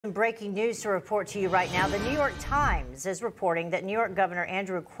Breaking news to report to you right now. The New York Times is reporting that New York Governor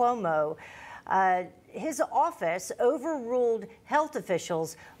Andrew Cuomo, his office overruled health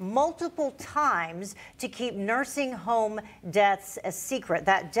officials multiple times to keep nursing home deaths a secret.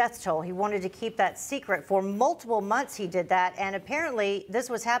 That death toll, he wanted to keep that secret for multiple months. He did that, and apparently this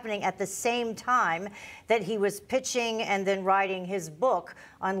was happening at the same time that he was pitching and then writing his book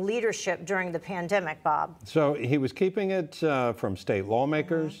on leadership during the pandemic, Bob. So he was keeping it from state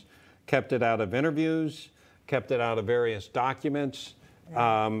lawmakers, kept it out of interviews, kept it out of various documents.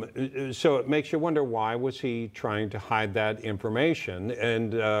 So it makes you wonder, why was he trying to hide that information?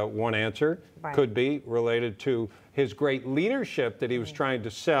 And one answer could be related to his great leadership that he was trying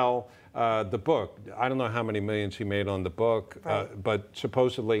to sell the book. I don't know how many millions he made on the book, but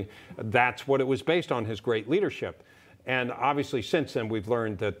supposedly that's what it was based on, his great leadership. And obviously since then we've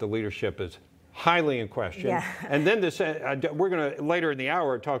learned that the leadership is highly in question. And then this, we're going to later in the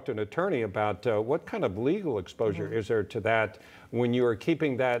hour talk to an attorney about what kind of legal exposure is there to that when you are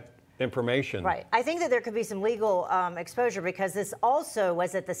keeping that information. I think that there could be some legal exposure, because this also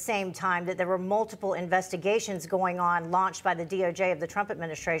was at the same time that there were multiple investigations going on launched by the DOJ of the Trump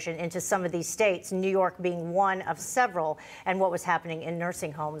administration into some of these states, New York being one of several, and what was happening in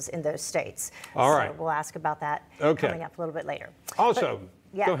nursing homes in those states. So we'll ask about that coming up a little bit later. Also,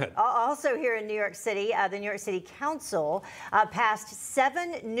 go ahead. Also here in New York City, the New York City Council passed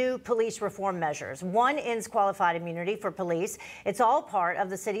 7 new police reform measures. One ends qualified immunity for police. It's all part of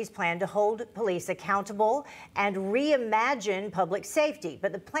the city's plan to hold police accountable and reimagine public safety.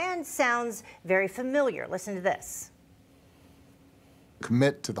 But the plan sounds very familiar. Listen to this.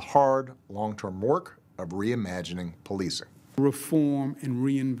 Commit to the hard, long-term work of reimagining policing. Reform and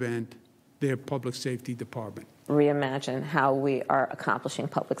reinvent their public safety department. Reimagine how we are accomplishing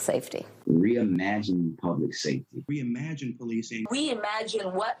public safety. Reimagine public safety. Reimagine policing.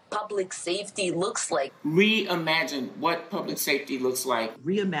 Reimagine what public safety looks like. Reimagine what public safety looks like.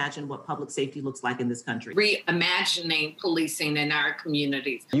 Reimagine what public safety looks like in this country. Reimagining policing in our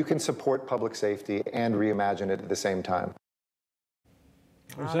communities. You can support public safety and reimagine it at the same time.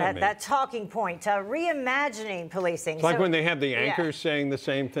 That talking point, reimagining policing. It's like when they have the anchors saying the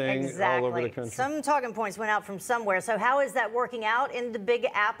same thing all over the country. Some talking points went out from somewhere. So how is that working out in the Big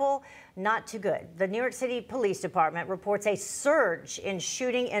Apple? Not too good. The New York City Police Department reports a surge in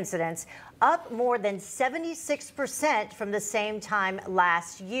shooting incidents, up more than 76% from the same time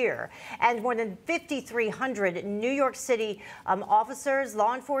last year. And more than 5,300 New York City officers,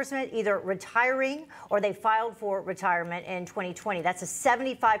 law enforcement, either retiring or they filed for retirement in 2020. That's a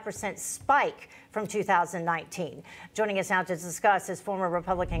 75% spike from 2019. Joining us now to discuss is former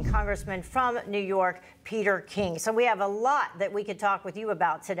Republican Congressman from New York, Peter King. So we have a lot that we could talk with you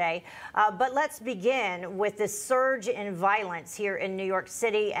about today, but let's begin with this surge in violence here in New York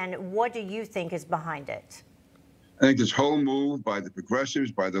City, and what do you think is behind it? I think this whole move by the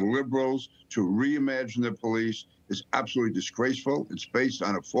progressives, by the liberals, to reimagine the police is absolutely disgraceful. It's based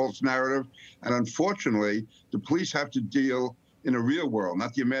on a false narrative, and unfortunately, the police have to deal in a real world,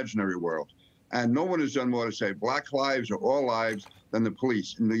 not the imaginary world. And no one has done more to save Black lives or all lives than the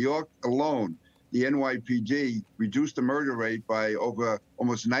police. In New York alone, the NYPD reduced the murder rate by over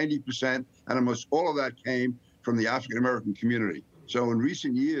almost 90%, and almost all of that came from the African-American community. So in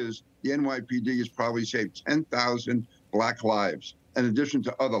recent years, the NYPD has probably saved 10,000 Black lives, in addition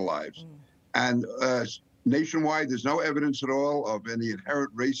to other lives. And nationwide, there's no evidence at all of any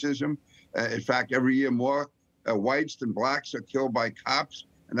inherent racism. In fact, every year more whites than Blacks are killed by cops,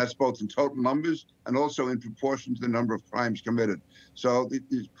 and that's both in total numbers and also in proportion to the number of crimes committed. So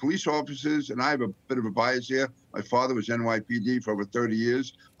these police officers, and I have a bit of a bias here. My father was NYPD for over 30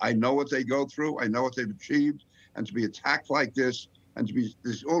 years. I know what they go through. I know what they've achieved. And to be attacked like this, and to be,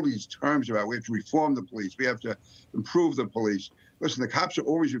 there's all these terms about we have to reform the police. We have to improve the police. Listen, the cops are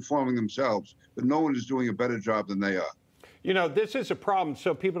always reforming themselves, but no one is doing a better job than they are. You know, this is a problem,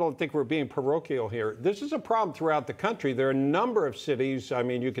 so people don't think we're being parochial here. This is a problem throughout the country. There are a number of cities. I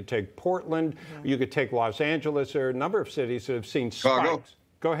mean, you could take Portland, you could take Los Angeles. There are a number of cities that have seen spikes.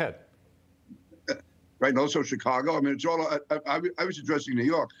 Go ahead. Right, and also Chicago. I mean, it's all, I was addressing New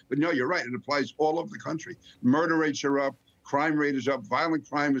York, but no, you're right. It applies all over the country. Murder rates are up, crime rate is up, violent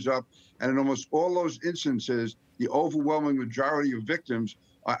crime is up, and in almost all those instances, the overwhelming majority of victims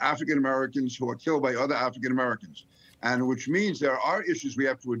are African Americans who are killed by other African Americans. And which means there are issues we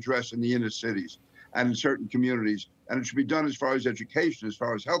have to address in the inner cities and in certain communities. And it should be done as far as education, as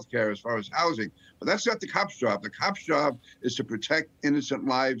far as healthcare, as far as housing. But that's not the cop's job. The cop's job is to protect innocent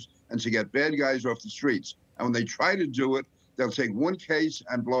lives and to get bad guys off the streets. And when they try to do it, they'll take one case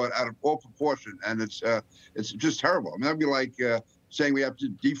and blow it out of all proportion. And it's just terrible. I mean, that'd be like saying we have to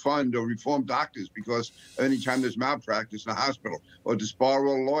defund or reform doctors because anytime there's malpractice in a hospital, or disbar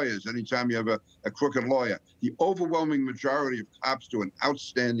all lawyers anytime you have a crooked lawyer. The overwhelming majority of cops do an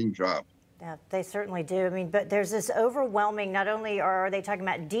outstanding job. Yeah, they certainly do. I mean, but there's this overwhelming, not only are they talking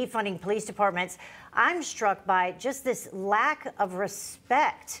about defunding police departments, I'm struck by just this lack of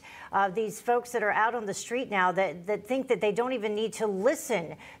respect of these folks that are out on the street now that think that they don't even need to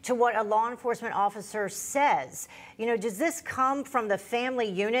listen to what a law enforcement officer says. You know, does this come from the family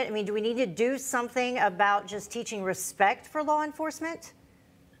unit? I mean, do we need to do something about just teaching respect for law enforcement?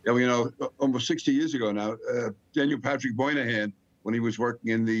 Yeah, well, you know, almost 60 years ago now, Daniel Patrick Moynihan, when he was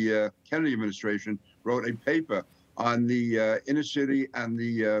working in the Kennedy administration, wrote a paper on the inner city and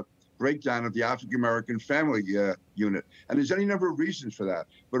the breakdown of the African-American family unit. And there's any number of reasons for that.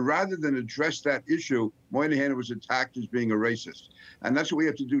 But rather than address that issue, Moynihan was attacked as being a racist. And that's what we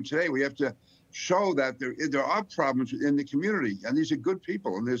have to do today. We have to show that there are problems in the community, and these are good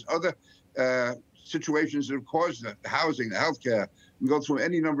people. And there's other situations that have caused that, the housing, the healthcare. We go through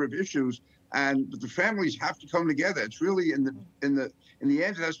any number of issues. But the families have to come together. It's really in the end,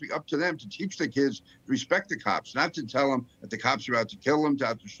 it has to be up to them to teach the kids to respect the cops, not to tell them that the cops are out to kill them,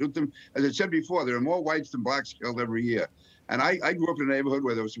 out to shoot them. As I said before, there are more whites than blacks killed every year. And I grew up in a neighborhood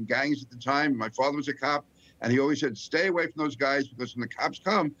where there were some gangs at the time. My father was a cop, and he always said, stay away from those guys because when the cops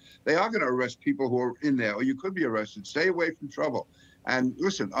come, they are going to arrest people who are in there, or you could be arrested. Stay away from trouble. And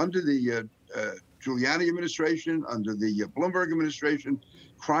listen, under the Giuliani administration, under the Bloomberg administration,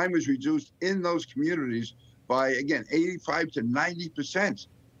 crime was reduced in those communities by, again, 85 to 90%.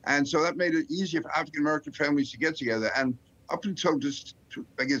 And so that made it easier for African-American families to get together. And up until just,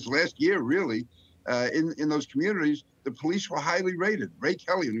 I guess, last year, really, in those communities, the police were highly rated. Ray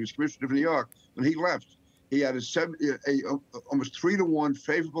Kelly, when he was commissioner of New York, when he left, he had almost 3-to-1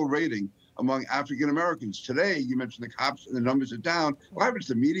 favorable rating among African-Americans. Today, you mentioned the cops and the numbers are down. What happens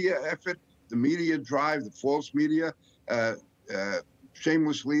to the media effort, the media drive, the false media,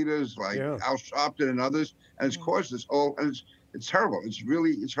 shameless leaders like Al Sharpton and others, and it's caused this whole, and it's terrible.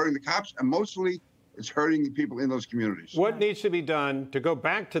 It's hurting the cops, and mostly it's hurting the people in those communities. What needs to be done to go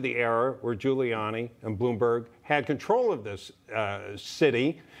back to the era where Giuliani and Bloomberg had control of this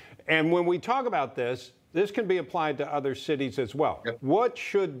city? And when we talk about this can be applied to other cities as well. Yep. What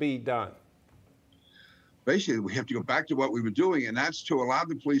should be done? Basically, we have to go back to what we were doing, and that's to allow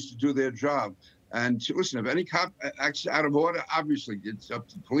the police to do their job. And to listen, if any cop acts out of order, obviously it's up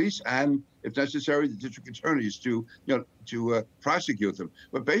to the police and, if necessary, the district attorneys to prosecute them.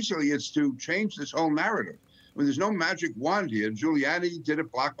 But basically, it's to change this whole narrative. I mean, there's no magic wand here. Giuliani did it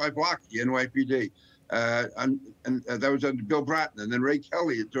block by block, the NYPD, and that was under Bill Bratton, and then Ray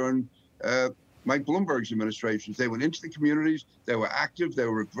Kelly during Mike Bloomberg's administrations. They went into the communities. They were active. They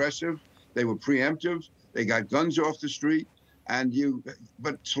were aggressive. They were preemptive. They got guns off the street.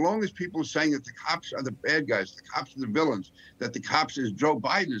 But so long as people are saying that the cops are the bad guys, the cops are the villains, that the cops, as Joe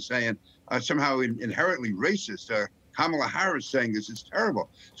Biden is saying, are somehow inherently racist. Kamala Harris saying this is terrible.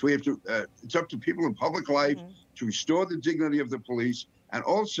 So we have to. It's up to people in public life to restore the dignity of the police, and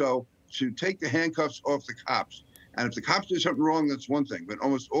also to take the handcuffs off the cops. And if the cops did something wrong, that's one thing. But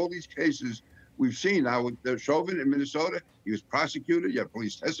almost all these cases we've seen now with Chauvin in Minnesota, he was prosecuted. You have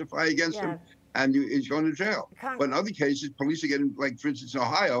police testify against him. And he's going to jail. But in other cases, police are getting, like, for instance, in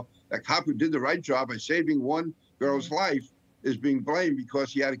Ohio, that cop who did the right job by saving one girl's life is being blamed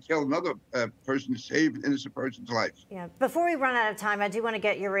because he had to kill another person to save an innocent person's life. Yeah. Before we run out of time, I do want to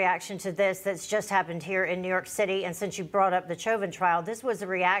get your reaction to this that's just happened here in New York City. And since you brought up the Chauvin trial, this was a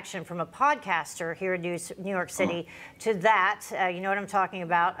reaction from a podcaster here in New York City to that. You know what I'm talking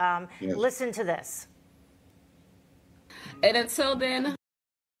about. Yes. Listen to this. And until then,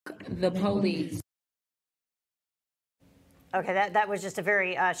 the police. Okay, that was just a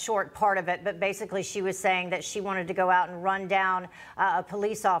very short part of it, but basically she was saying that she wanted to go out and run down a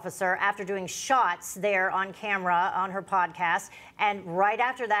police officer after doing shots there on camera on her podcast, and right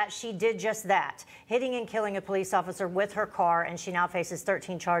after that she did just that, hitting and killing a police officer with her car, and she now faces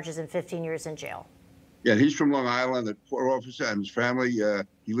 13 charges and 15 years in jail. Yeah, he's from Long Island, the poor officer and his family.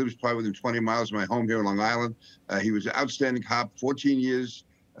 He lives probably within 20 miles of my home here in Long Island. He was an outstanding cop, 14 years.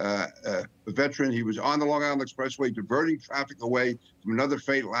 A veteran. He was on the Long Island Expressway diverting traffic away from another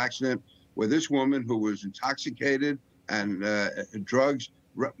fatal accident where this woman who was intoxicated and drugs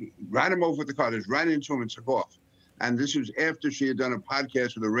ran him over with the car, just ran into him and took off. And this was after she had done a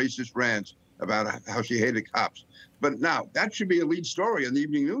podcast with a racist rant about how she hated cops. But now that should be a lead story in the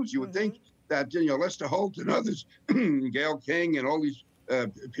evening news. You would think that, Lester Holt and others, Gail King and all these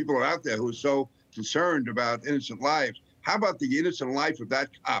people are out there who are so concerned about innocent lives. How about the innocent life of that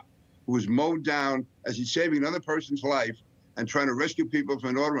cop who was mowed down as he's saving another person's life and trying to rescue people from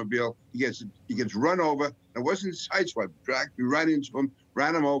an automobile. He gets run over. It wasn't sideswipe, dragged right into him,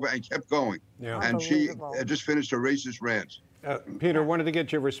 ran him over, and kept going. Yeah. And she just finished her racist rant. Peter, wanted to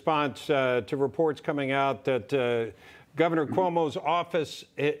get your response to reports coming out that Governor Cuomo's office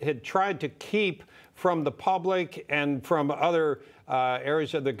had tried to keep from the public and from other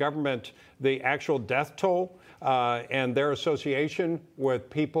areas of the government the actual death toll and their association with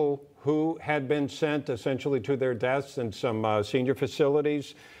people who had been sent essentially to their deaths in some senior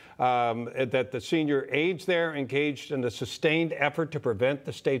facilities. That the senior aides there engaged in a sustained effort to prevent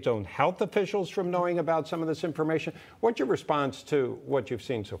the state's own health officials from knowing about some of this information. What's your response to what you've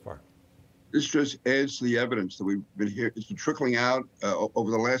seen so far? This just adds to the evidence that we've been here. It's been trickling out over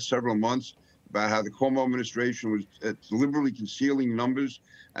the last several months about how the Cuomo administration was deliberately concealing numbers.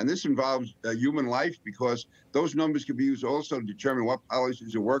 And this involves human life, because those numbers can be used also to determine what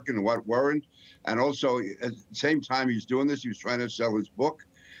policies are working and what weren't. And also, at the same time he's doing this, he was trying to sell his book.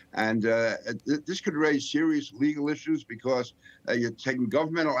 And this could raise serious legal issues, because you're taking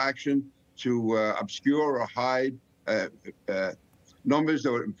governmental action to obscure or hide numbers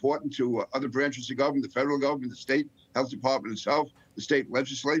that are important to other branches of government, the federal government, the state health department itself, the state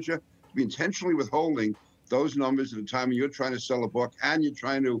legislature, to be intentionally withholding those numbers at a time when you're trying to sell a book and you're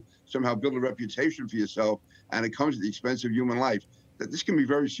trying to somehow build a reputation for yourself, and it comes at the expense of human life. That this can be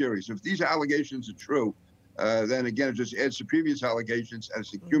very serious. If these allegations are true, then again, it just adds to previous allegations, and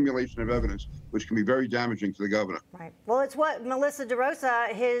it's accumulation of evidence, which can be very damaging to the governor. Right. Well, it's what Melissa DeRosa,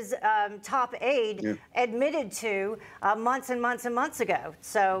 his top aide, admitted to months and months and months ago.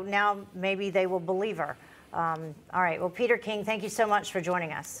 So now maybe they will believe her. All right. Well, Peter King, thank you so much for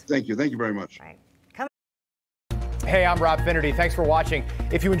joining us. Thank you. Thank you very much. All right. Hey, I'm Rob Finnerty. Thanks for watching.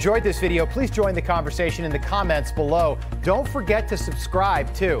 If you enjoyed this video, please join the conversation in the comments below. Don't forget to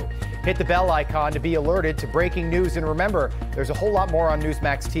subscribe, too. Hit the bell icon to be alerted to breaking news. And remember, there's a whole lot more on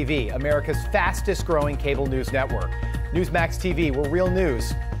Newsmax TV, America's fastest growing cable news network. Newsmax TV, where real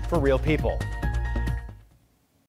news for real people.